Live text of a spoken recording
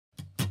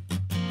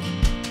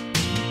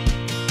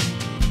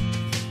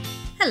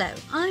Hello,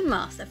 I'm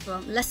Martha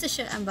from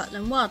Leicestershire and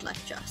Rutland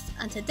Wildlife Trust,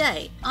 and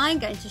today I'm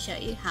going to show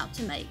you how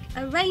to make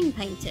a rain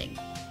painting.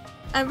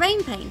 A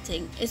rain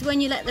painting is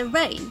when you let the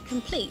rain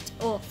complete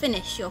or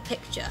finish your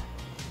picture.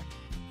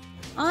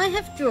 I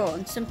have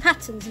drawn some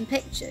patterns and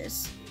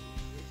pictures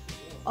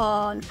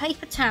on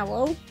paper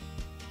towel,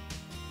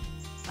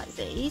 like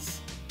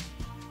these,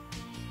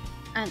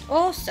 and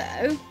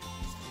also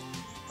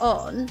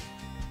on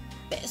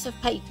bits of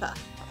paper.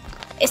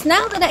 It's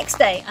now the next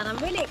day and I'm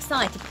really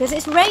excited because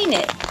it's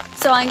raining,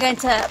 so I'm going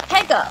to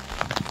peg up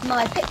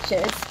my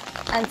pictures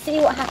and see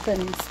what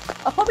happens.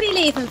 I'll probably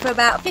leave them for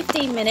about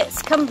 15 minutes,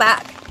 come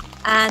back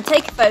and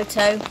take a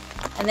photo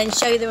and then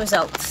show you the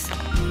results.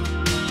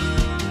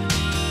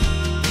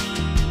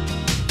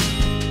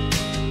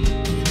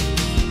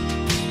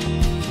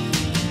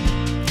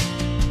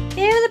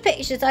 Here are the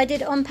pictures I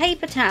did on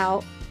paper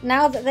towel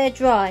now that they're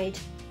dried.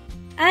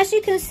 As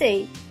you can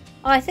see,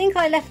 I think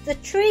I left the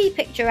tree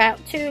picture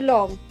out too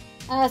long,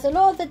 as a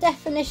lot of the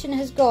definition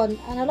has gone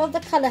and a lot of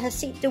the colour has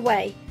seeped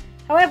away.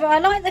 However, I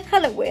like the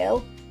colour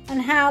wheel and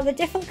how the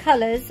different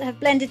colours have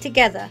blended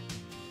together.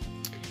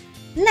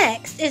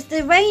 Next is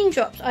the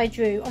raindrops I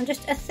drew on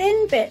just a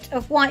thin bit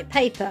of white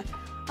paper.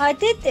 I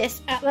did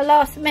this at the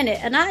last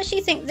minute and I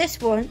actually think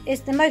this one is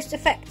the most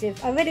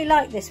effective. I really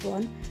like this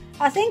one.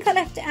 I think I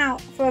left it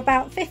out for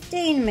about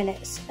 15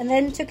 minutes and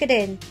then took it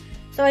in.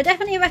 So I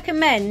definitely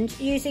recommend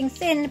using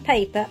thin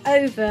paper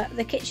over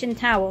the kitchen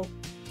towel.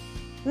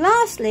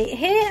 Lastly,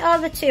 here are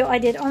the two I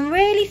did on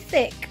really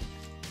thick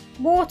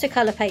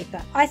watercolour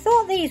paper. I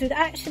thought these would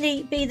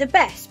actually be the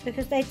best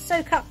because they'd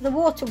soak up the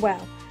water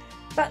well,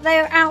 but they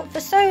are out for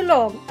so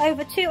long,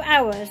 over 2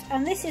 hours,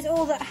 and this is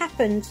all that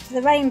happened to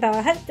the rainbow.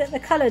 I hoped that the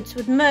colours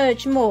would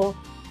merge more.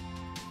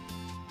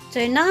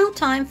 So now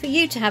time for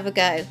you to have a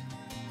go.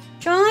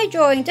 Try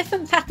drawing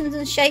different patterns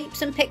and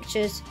shapes and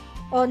pictures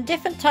on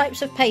different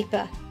types of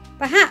paper.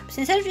 Perhaps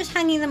instead of just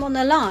hanging them on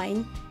the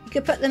line, you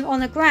could put them on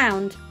the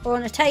ground or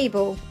on a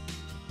table.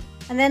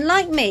 And then,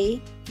 like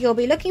me, you'll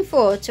be looking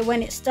forward to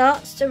when it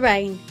starts to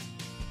rain.